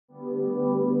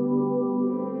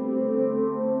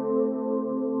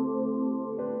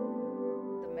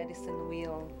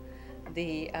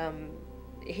the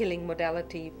healing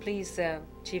modality. Please,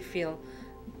 Chief Phil,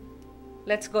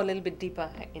 let's go a little bit deeper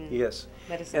in Yes,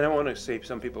 medicine. and I want to say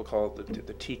some people call it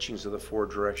the teachings of the four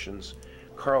directions.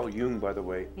 Carl Jung, by the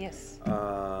way, Yes.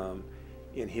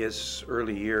 in his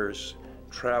early years,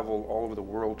 traveled all over the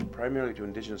world, primarily to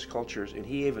indigenous cultures, and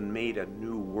he even made a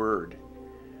new word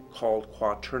called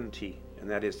quaternity, and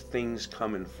that is things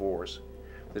come in fours: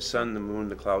 the sun, the moon,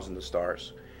 the clouds, and the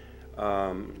stars.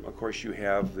 Of course, you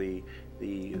have the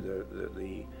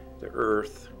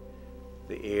earth,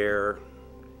 the air,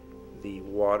 the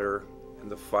water,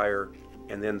 and the fire,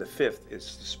 and then the fifth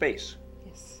is the space.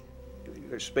 Yes.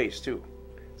 There's space too.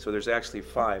 So there's actually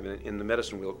five. And in the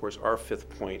medicine wheel, of course, our fifth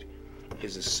point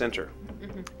is the center.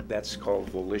 That's called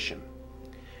volition.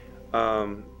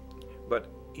 But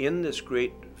in this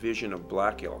great vision of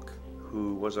Black Elk,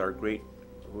 who was a great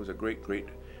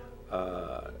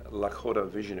Lakota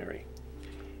visionary,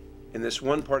 in this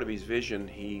one part of his vision,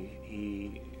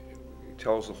 he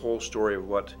tells the whole story of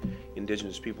what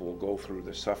indigenous people will go through,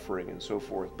 the suffering and so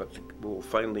forth, but we'll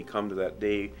finally come to that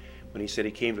day when he said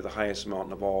he came to the highest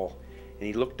mountain of all, and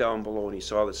he looked down below and he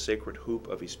saw the sacred hoop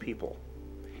of his people.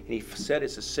 And he said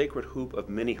it's a sacred hoop of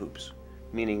many hoops,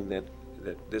 meaning that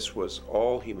this was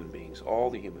all human beings, all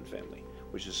the human family,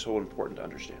 which is so important to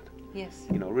understand. Yes.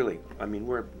 You know, really, I mean,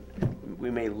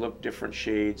 we may look different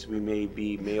shades, we may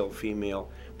be male,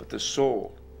 female, but the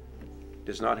soul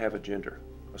does not have a gender.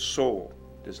 A soul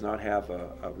does not have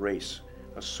a race.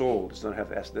 A soul does not have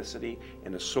ethnicity,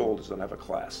 and a soul does not have a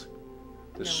class.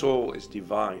 The soul is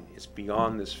divine. It's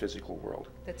beyond this physical world.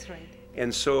 That's right.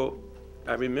 And so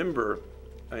I remember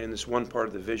in this one part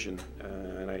of the vision,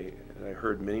 and I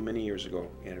heard many, many years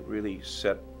ago, and it really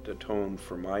set the tone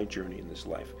for my journey in this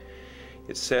life.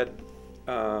 It said,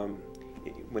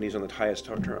 when he's on the highest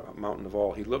mountain of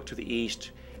all, he looked to the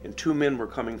east, and two men were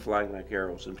coming flying like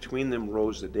arrows, and between them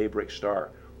rose the daybreak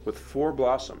star with four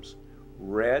blossoms,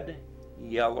 red,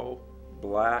 yellow,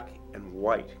 black, and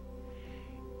white.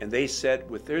 And they said,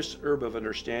 with this herb of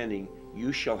understanding,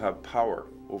 you shall have power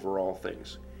over all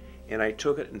things. And I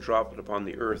took it and dropped it upon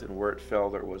the earth, and where it fell,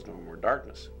 there was no more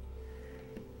darkness.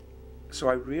 So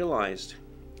I realized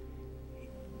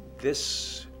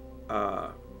this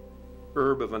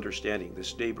herb of understanding,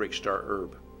 this daybreak star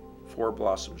herb, four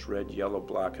blossoms, red, yellow,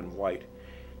 black, and white,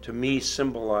 to me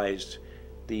symbolized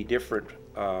the different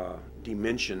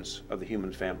dimensions of the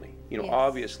human family. You know, Yes.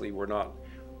 Obviously we're not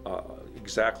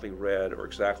exactly red or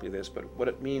exactly this, but what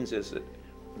it means is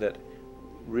that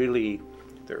really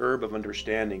the herb of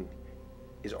understanding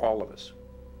is all of us.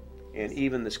 And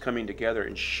even this coming together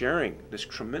and sharing, this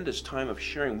tremendous time of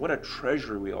sharing, what a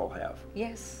treasure we all have.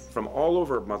 Yes. From all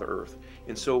over Mother Earth.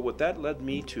 And so what that led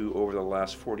me to over the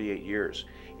last 48 years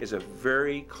is a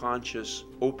very conscious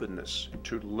openness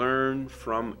to learn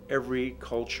from every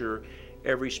culture,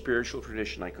 every spiritual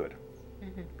tradition I could.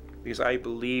 Because I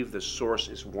believe the source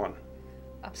is one.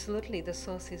 Absolutely, the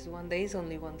source is one. There is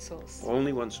only one source.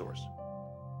 Only one source.